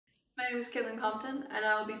My name is Kaitlyn Compton, and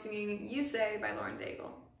I will be singing You Say by Lauren Daigle.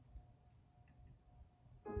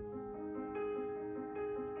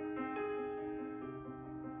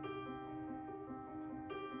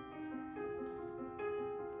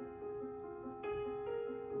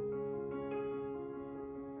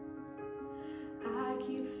 I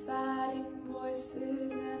keep fighting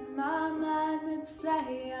voices in my mind that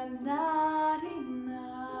say I'm not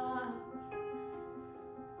enough.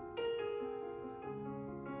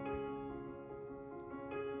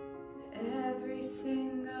 Every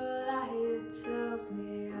single lie that tells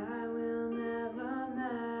me I will never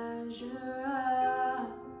measure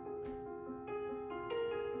up.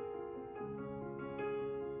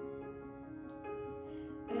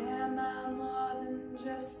 Am I more than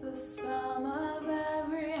just the sum of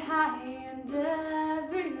every high and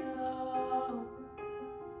every low?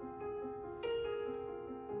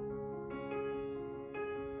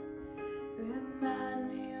 Remind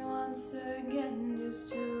me once again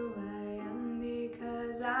just who I am,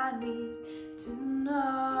 because I need